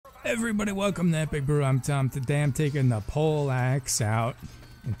Everybody, welcome to EPICBREW. I'm Tom. Today I'm taking the Poleaxe out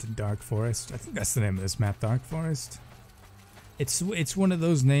into Dark Forest. I think that's the name of this map, Dark Forest. It's one of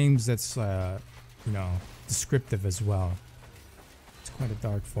those names that's you know, descriptive as well. It's quite a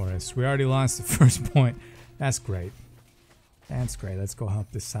dark forest. We already lost the first point. That's great. That's great. Let's go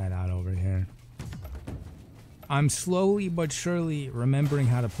help this side out over here. I'm slowly but surely remembering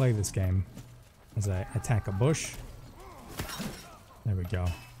how to play this game as I attack a bush. There we go.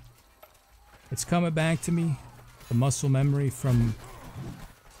 It's coming back to me. The muscle memory from...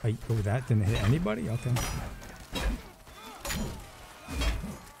 Oh, that didn't hit anybody? Okay.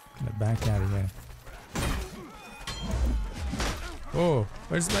 Gonna back out of here. Oh,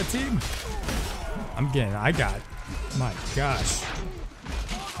 where's my team? I got... My gosh.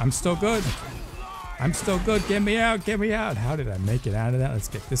 I'm still good. I'm still good. Get me out. Get me out. How did I make it out of that? Let's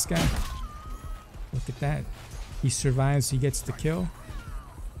get this guy. Look at that. He survives. He gets the kill.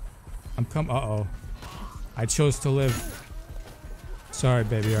 Uh-oh. I chose to live. Sorry,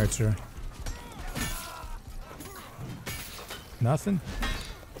 baby archer. Nothing?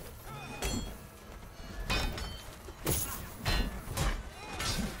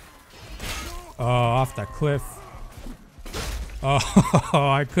 Oh, off the cliff. Oh,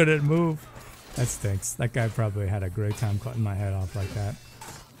 I couldn't move. That stinks. That guy probably had a great time cutting my head off like that.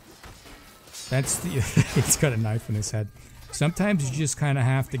 That's the... He's got a knife in his head. Sometimes you just kind of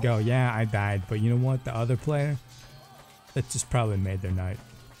have to go, yeah, I died, but you know what? The other player, that just probably made their night.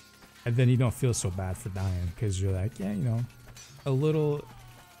 And then you don't feel so bad for dying, because you're like, yeah, you know,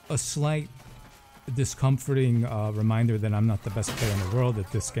 a slight discomforting reminder that I'm not the best player in the world at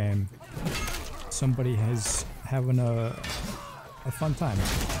this game. Somebody is having a fun time.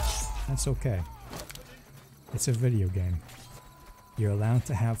 That's okay. It's a video game. You're allowed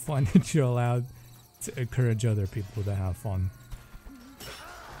to have fun, and you're allowed to encourage other people to have fun.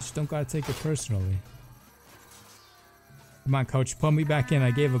 Just don't gotta take it personally. Come on, coach, put me back in. I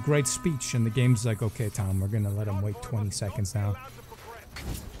gave a great speech, and the game's like, okay, Tom, we're gonna let him wait 20 seconds now.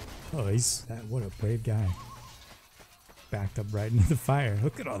 Oh, what a brave guy. Backed up right into the fire.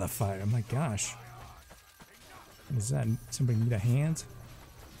 Look at all the fire. Oh my gosh. What is that? Somebody need a hand?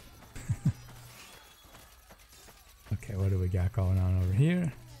 Okay, what do we got going on over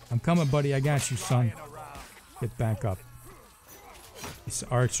here? I'm coming, buddy. I got you, son. Get back up. He's an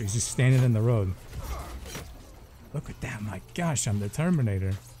archer. He's just standing in the road. Look at that. My gosh, I'm the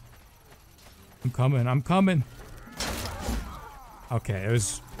Terminator. I'm coming. I'm coming. Okay,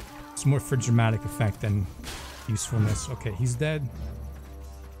 it's more for dramatic effect than usefulness. Okay, he's dead.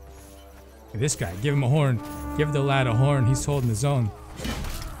 Hey, this guy, give him a horn. Give the lad a horn. He's holding his own.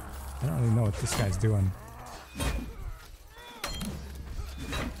 I don't really know what this guy's doing.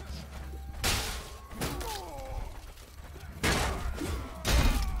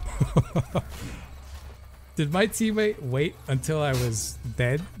 Did my teammate wait until I was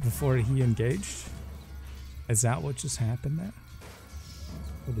dead before he engaged? Is that what just happened there?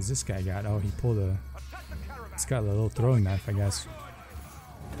 What does this guy got? Oh, he pulled a... He's got a little throwing knife, I guess.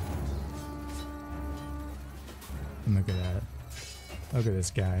 Look at that. Look at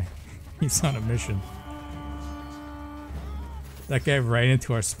this guy. He's on a mission. That guy right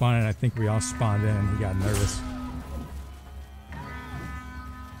into our spawn, and I think we all spawned in and he got nervous.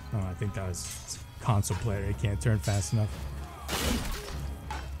 Oh, I think that was a console player. He can't turn fast enough.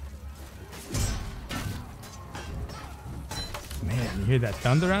 Man, you hear that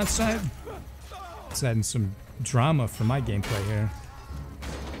thunder outside? It's adding some drama for my gameplay here.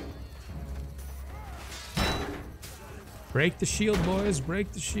 Break the shield, boys.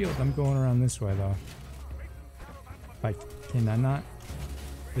 Break the shield. I'm going around this way, though. Can I not?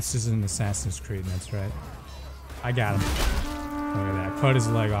 This is an Assassin's Creed, that's right. I got him. Look at that. Cut his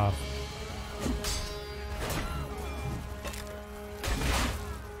leg off.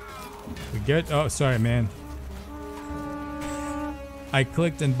 We good? Oh, sorry, man. I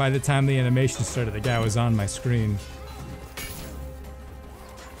clicked, and by the time the animation started, the guy was on my screen.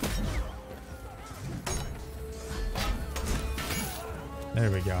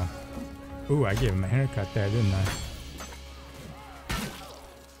 There we go. Ooh, I gave him a haircut there, didn't I?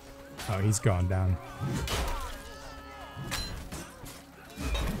 Oh, he's going down.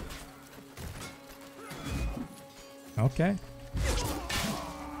 Okay.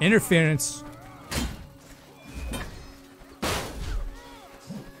 Interference.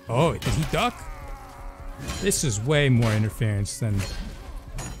 Oh, did he duck? This is way more interference than...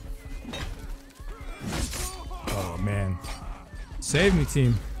 Oh, man. Save me,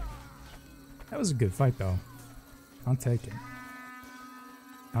 team. That was a good fight, though. I'll take it.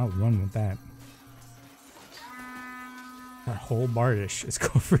 I'll run with that. That whole bar dish is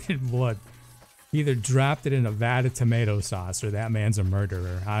covered in blood. He either dropped it in a vat of tomato sauce or that man's a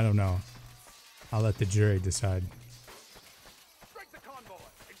murderer. I don't know. I'll let the jury decide.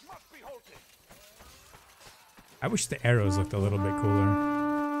 I wish the arrows looked a little bit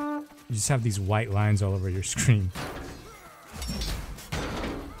cooler. You just have these white lines all over your screen.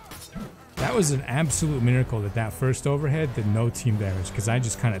 That was an absolute miracle that that first overhead did no team damage, because I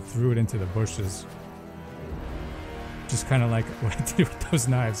just kind of threw it into the bushes. Just kind of like what I did with those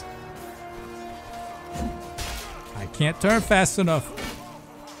knives. I can't turn fast enough,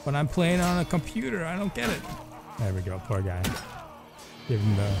 but I'm playing on a computer. I don't get it. There we go, poor guy. Give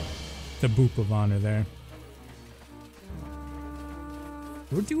him the boop of honor there.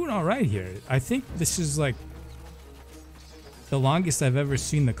 We're doing all right here. I think this is like the longest I've ever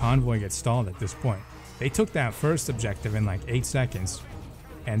seen the convoy get stalled at this point. They took that first objective in like 8 seconds.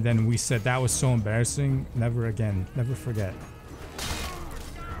 And then we said that was so embarrassing. Never again. Never forget.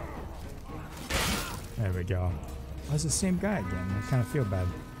 There we go. That was the same guy again. I kind of feel bad.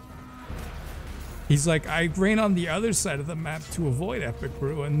 He's like, I ran on the other side of the map to avoid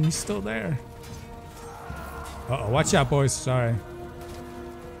EPICBREW, and he's still there. Uh-oh, watch out, boys. Sorry.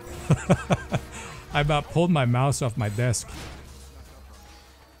 I about pulled my mouse off my desk.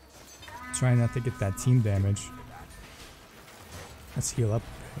 Trying not to get that team damage. Let's heal up.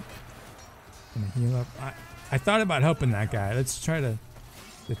 Gonna heal up. I thought about helping that guy. Let's try to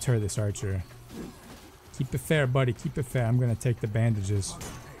deter this archer. Keep it fair, buddy. Keep it fair. I'm gonna take the bandages.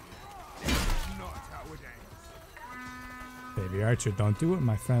 Baby archer, don't do it,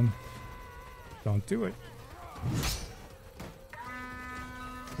 my friend. Don't do it.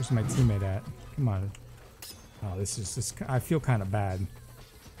 Where's my teammate at? Come on. Oh, this. I feel kind of bad.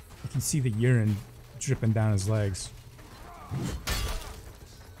 You can see the urine dripping down his legs.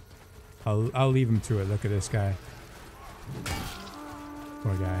 I'll leave him to it. Look at this guy.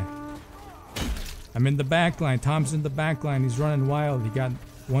 Poor guy. I'm in the back line. Tom's in the back line. He's running wild. He got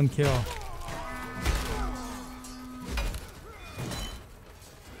 1 kill.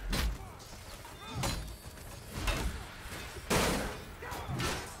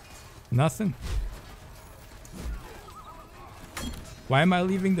 Nothing. Why am I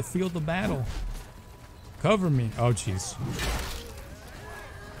leaving the field of battle? Cover me. Oh, jeez.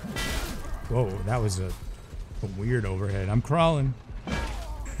 Whoa, that was a weird overhead. I'm crawling.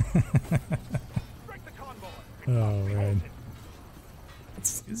 Oh, man.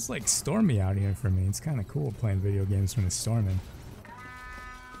 It's like stormy out here for me. It's kind of cool playing video games when it's storming.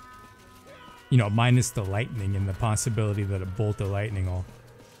 You know, minus the lightning and the possibility that a bolt of lightning will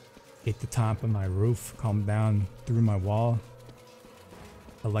hit the top of my roof, come down through my wall,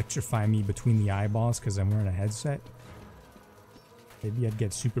 electrify me between the eyeballs because I'm wearing a headset. Maybe I'd get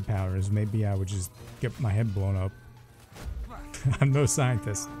superpowers. Maybe I would just get my head blown up. I'm no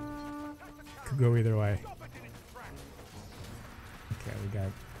scientist. Could go either way. Okay, we got...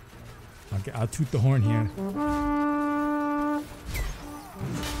 I'll toot the horn here.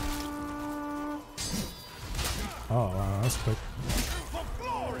 Oh, wow, that was quick.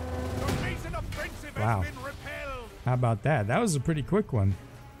 Wow. How about that? That was a pretty quick one.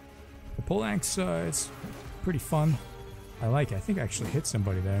 The Poleaxe, it's pretty fun. I like it. I think I actually hit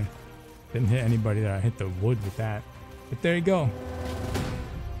somebody there. Didn't hit anybody there. I hit the wood with that. But there you go.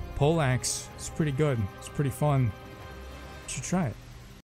 Poleaxe. It's pretty good. It's pretty fun. You should try it.